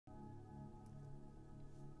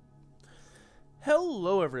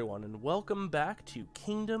Hello everyone and welcome back to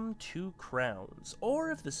Kingdom 2 Crowns. Or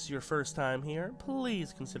if this is your first time here,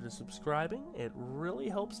 please consider subscribing. It really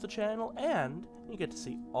helps the channel and you get to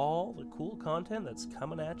see all the cool content that's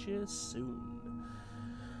coming at you soon.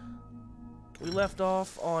 We left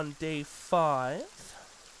off on day 5.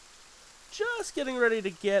 Just getting ready to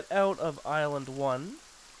get out of Island 1.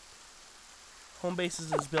 Home base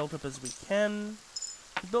is as built up as we can.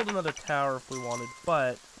 We could build another tower if we wanted,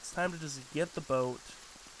 but it's time to just get the boat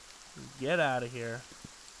and get out of here.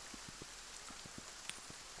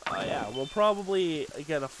 Oh yeah, we'll probably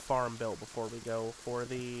get a farm built before we go for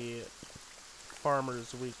the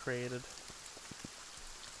farmers we created.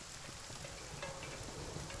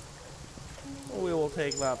 We will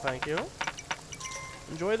take that, thank you.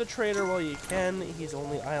 Enjoy the trader while you can. He's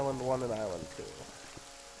only Island 1 and Island 2.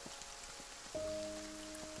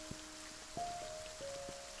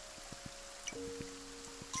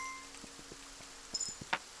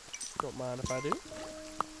 Don't mind if I do.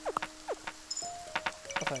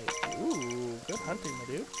 Oh, thank you. Ooh, good hunting, my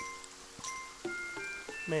dude.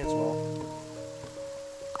 May as well.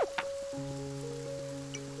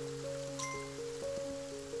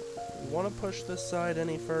 We want to push this side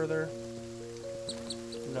any further?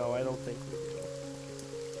 No, I don't think we do.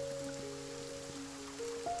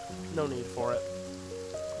 No need for it.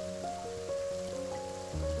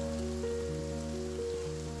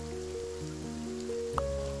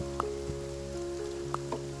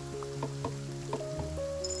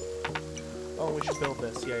 Oh, we should build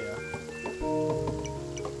this. Yeah.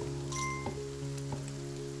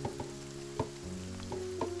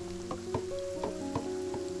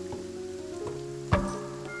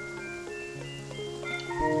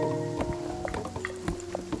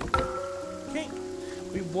 Okay.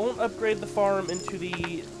 We won't upgrade the farm into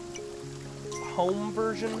the home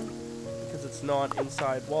version because it's not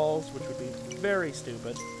inside walls, which would be very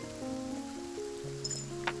stupid.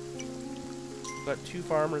 Got 2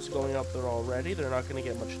 farmers going up there already. They're not going to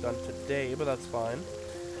get much done today, but that's fine.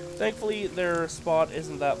 Thankfully, their spot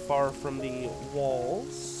isn't that far from the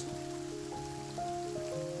walls.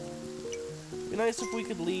 It'd be nice if we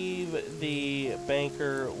could leave the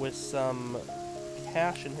banker with some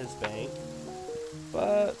cash in his bank,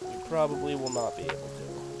 but we probably will not be able to.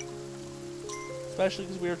 Especially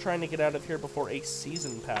because we are trying to get out of here before a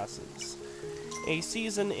season passes. A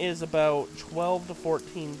season is about 12 to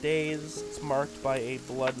 14 days. It's marked by a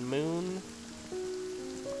blood moon.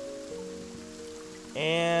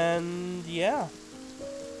 And yeah.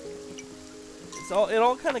 It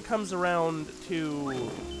all kind of comes around to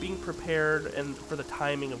being prepared and for the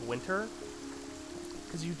timing of winter.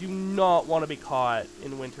 Because you do not want to be caught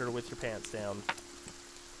in winter with your pants down.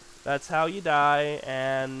 That's how you die,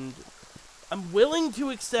 and I'm willing to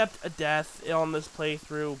accept a death on this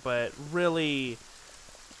playthrough, but really,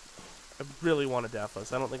 I really want a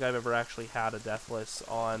Deathless. I don't think I've ever actually had a Deathless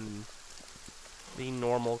on the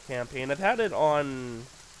normal campaign. I've had it on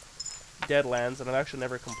Deadlands, and I've actually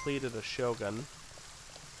never completed a Shogun.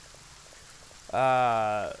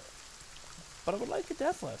 But I would like a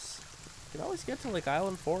Deathless. You can always get to like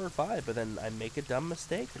Island 4 or 5, but then I make a dumb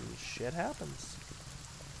mistake and shit happens.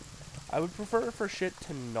 I would prefer for shit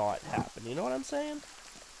to not happen, you know what I'm saying?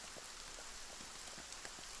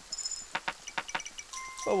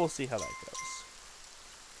 But we'll see how that goes.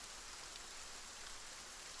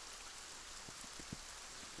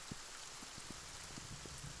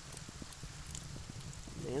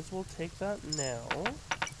 May as well take that now.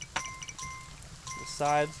 The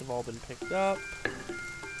sides have all been picked up.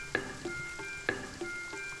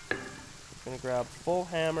 Gonna grab full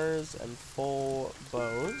hammers and full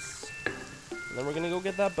bows. And then we're gonna go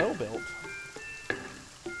get that bow built.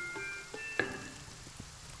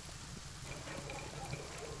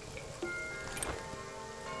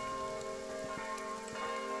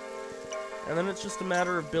 And then it's just a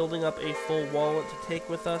matter of building up a full wallet to take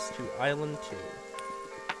with us to Island 2.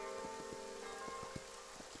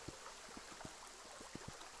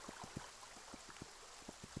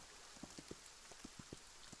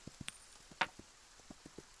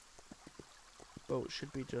 Boat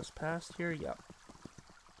should be just past here, yep.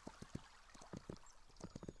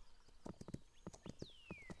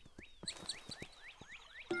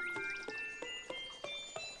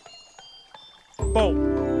 Boom!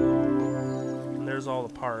 And there's all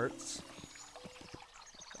the parts.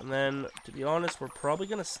 And then, to be honest, we're probably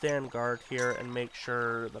going to stand guard here and make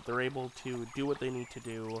sure that they're able to do what they need to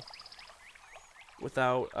do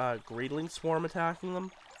without Greedling Swarm attacking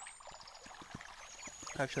them.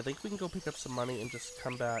 Actually, I think we can go pick up some money and just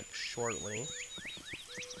come back shortly.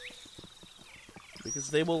 Because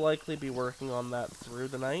they will likely be working on that through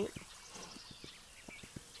the night.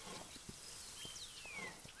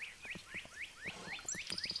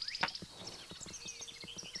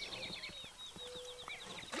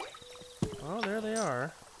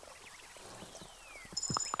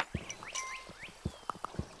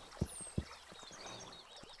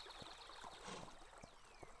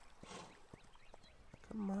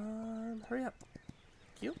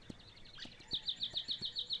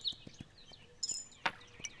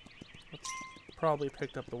 probably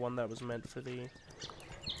picked up the one that was meant for the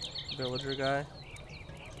villager guy.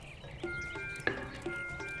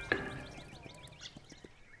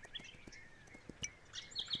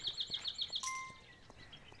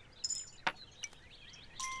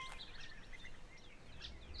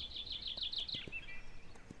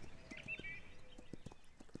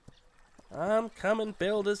 I'm coming,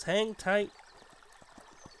 builders, hang tight.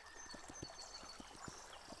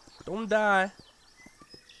 Don't die.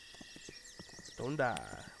 Don't die.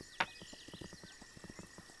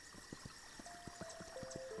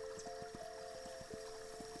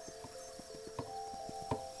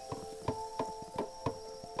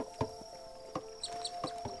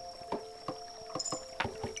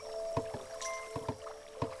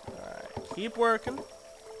 Alright, keep working.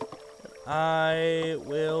 I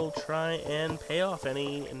will try and pay off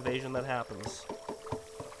any invasion that happens.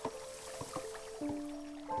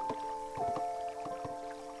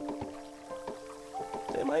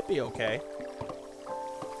 They might be okay.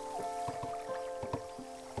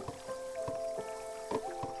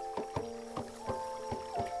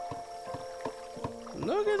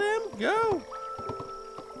 Look at them go!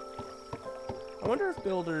 I wonder if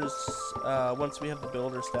builders, once we have the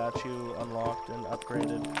builder statue unlocked and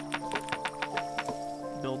upgraded,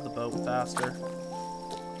 build the boat faster.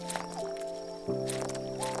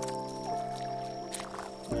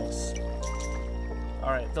 Nice.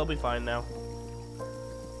 Alright, they'll be fine now.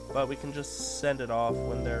 But we can just send it off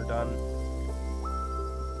when they're done.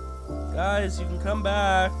 Guys, you can come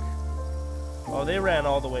back. Oh, they ran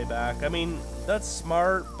all the way back. I mean, that's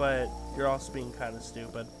smart, but you're also being kind of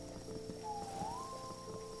stupid.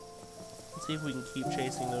 Let's see if we can keep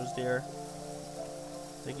chasing those deer.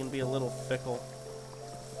 They can be a little fickle.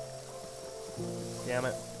 Damn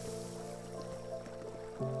it.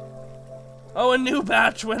 Oh, a new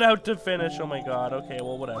batch went out to finish. Oh my god. Okay,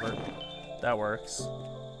 well, whatever. That works.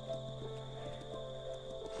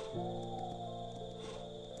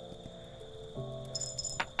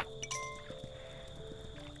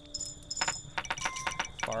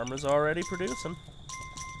 Farmer's already producing.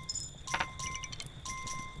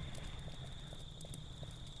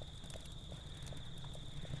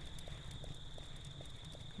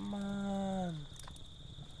 Come on.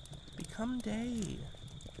 Become day.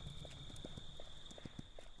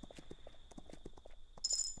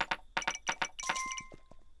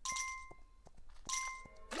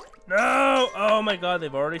 No! Oh my god,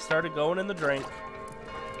 they've already started going in the drink.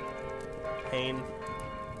 Pain.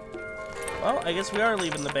 Well, I guess we are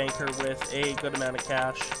leaving the banker with a good amount of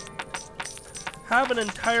cash. Have an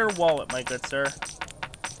entire wallet, my good sir.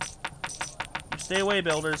 You stay away,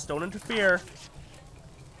 builders. Don't interfere.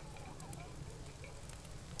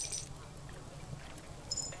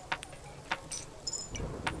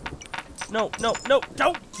 No, no, no,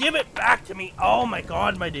 don't give it back to me. Oh my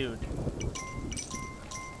god, my dude.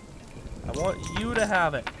 I want you to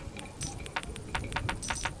have it.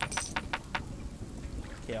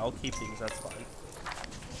 Okay, I'll keep these, that's fine.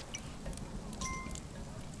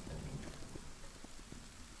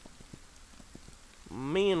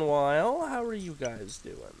 Meanwhile, how are you guys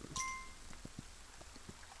doing?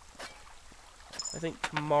 I think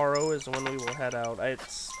tomorrow is when we will head out.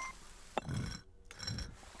 It's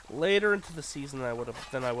later into the season than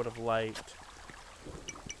I would have liked.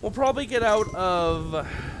 We'll probably get out of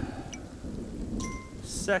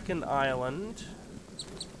Second Island.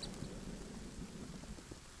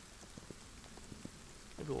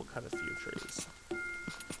 Maybe we'll cut a few trees.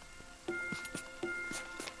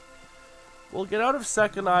 We'll get out of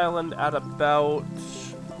Second Island at about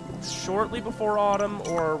shortly before autumn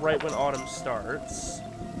or right when autumn starts.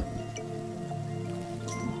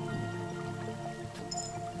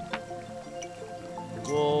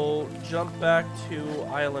 We'll jump back to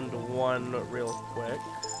Island 1 real quick.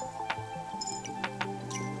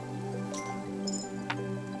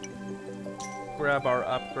 Grab our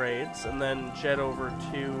upgrades and then jet over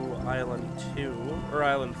to Island 2 or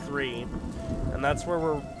Island 3, and that's where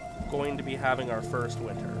we're going to be having our first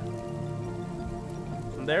winter.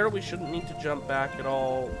 From there we shouldn't need to jump back at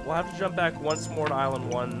all. We'll have to jump back once more to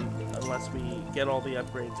Island 1 unless we get all the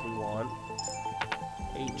upgrades we want.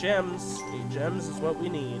 8 gems. 8 gems is what we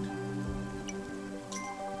need.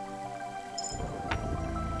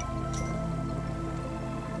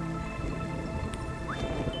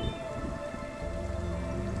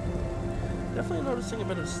 Definitely noticing a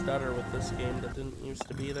bit of stutter with this game that didn't used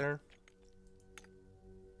to be there.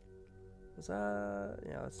 Is that...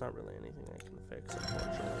 yeah, that's not really anything I can fix,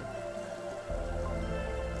 unfortunately.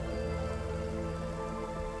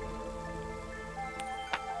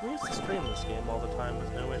 I used to stream this game all the time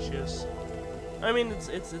with no issues. I mean,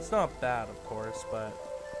 it's not bad, of course, but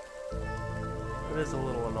it is a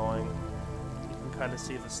little annoying. You can kind of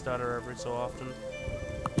see the stutter every so often.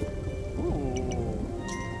 Ooh,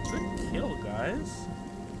 good kill, guys.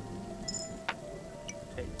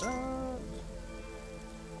 Take that.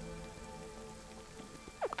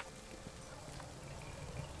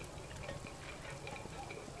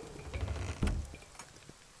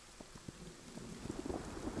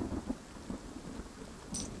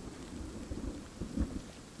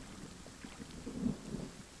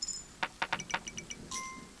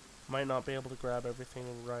 Might not be able to grab everything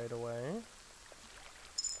right away.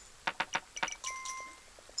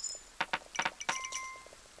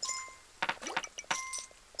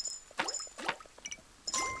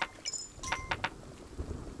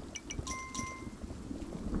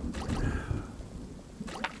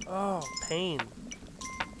 Oh, pain.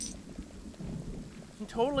 You can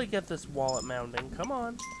totally get this wallet mounting. Come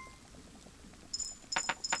on.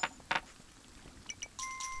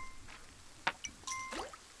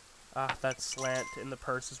 Ah, that slant in the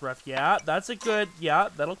purse is rough. Yeah, that's a good... Yeah,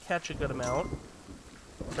 that'll catch a good amount.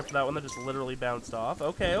 Except for that one that just literally bounced off.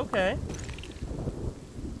 Okay, okay.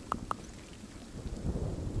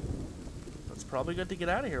 That's probably good to get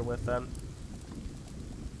out of here with, then.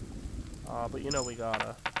 But you know we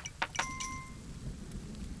gotta.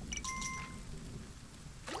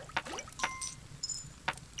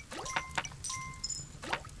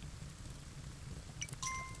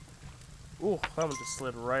 Ooh, that one just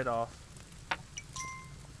slid right off.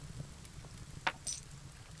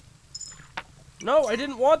 No, I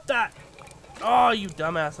didn't want that! Oh, you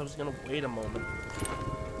dumbass. I was gonna wait a moment.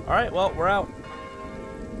 Alright, well, we're out.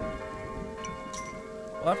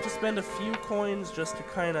 We'll have to spend a few coins just to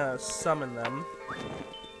kind of summon them.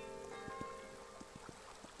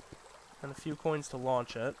 And a few coins to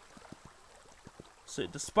launch it. So,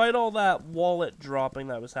 despite all that wallet dropping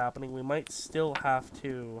that was happening, we might still have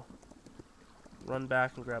to run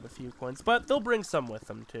back and grab a few coins. But they'll bring some with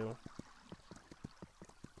them, too.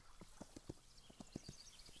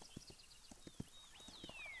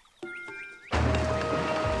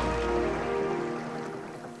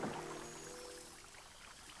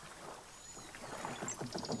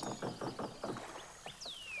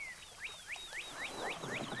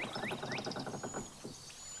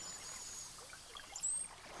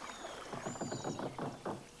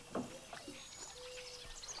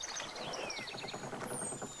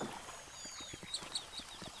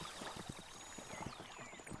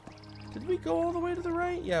 Did we go all the way to the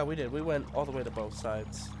right? Yeah, we did. We went all the way to both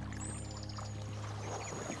sides.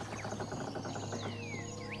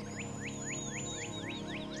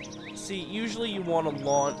 See, usually you want to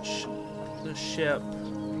launch the ship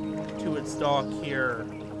to its dock here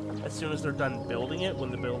as soon as they're done building it,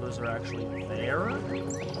 when the builders are actually there.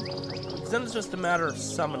 Because then it's just a matter of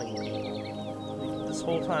summoning. This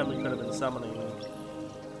whole time we could have been summoning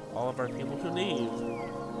all of our people to leave.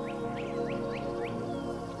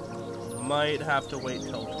 Might have to wait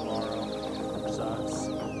till tomorrow. Sucks.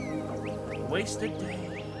 Wasted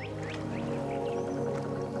day.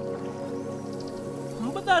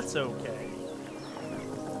 But that's okay.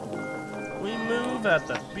 We move at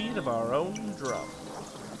the beat of our own drum.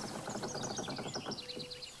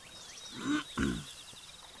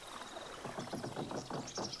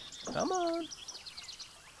 Come on.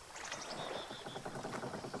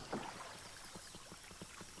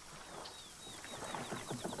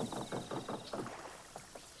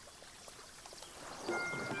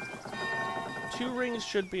 Two rings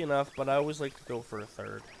should be enough, but I always like to go for a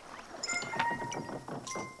third.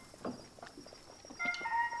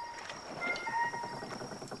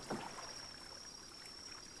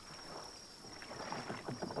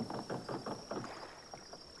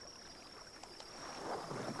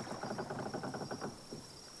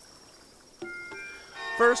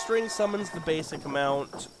 First ring summons the basic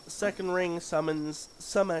amount. Second ring summons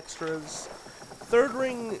some extras. Third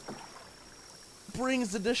ring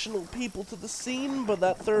brings additional people to the scene, but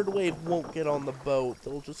that third wave won't get on the boat.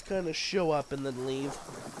 They'll just kind of show up and then leave.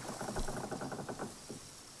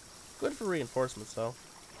 Good for reinforcements, though.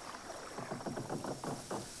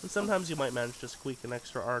 And sometimes you might manage to squeak an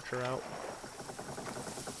extra archer out.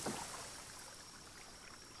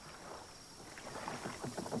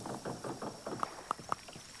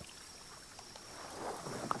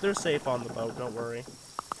 They're safe on the boat, don't worry.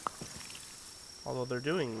 Although they're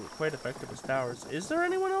doing quite effective as towers. Is there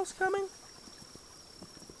anyone else coming?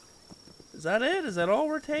 Is that it? Is that all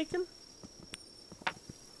we're taking?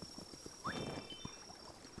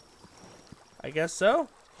 I guess so.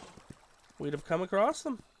 We'd have come across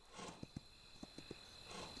them.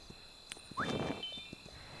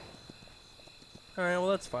 Alright, well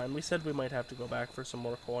that's fine. We said we might have to go back for some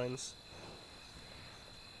more coins.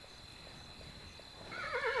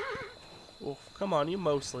 Oh, come on, you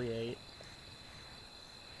mostly ate.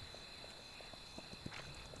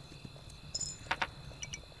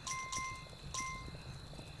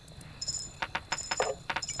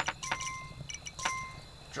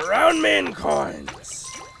 Drown me in coins!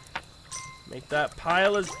 Make that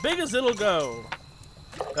pile as big as it'll go!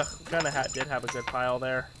 Ugh, kinda did have a good pile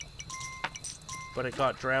there. But it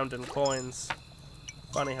got drowned in coins.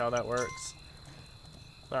 Funny how that works.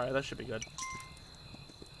 Alright, that should be good.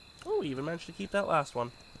 Oh, we even managed to keep that last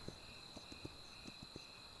one.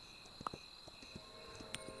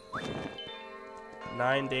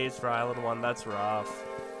 "9 days for Island 1, that's rough.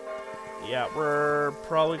 Yeah, we're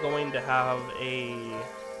probably going to have a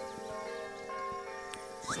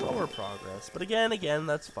slower progress. But again,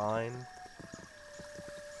 that's fine.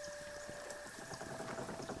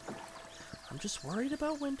 I'm just worried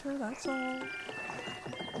about winter, that's all.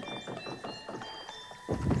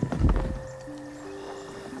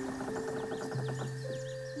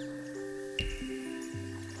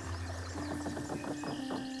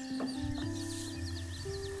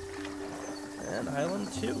 And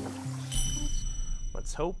Island 2.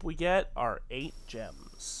 Let's hope we get our 8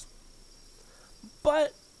 gems.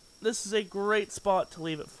 But this is a great spot to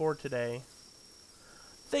leave it for today.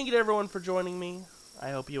 Thank you to everyone for joining me.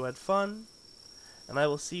 I hope you had fun. And I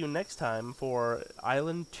will see you next time for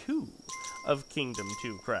Island 2 of Kingdom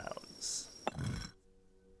 2 Crowns.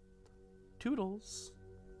 Toodles.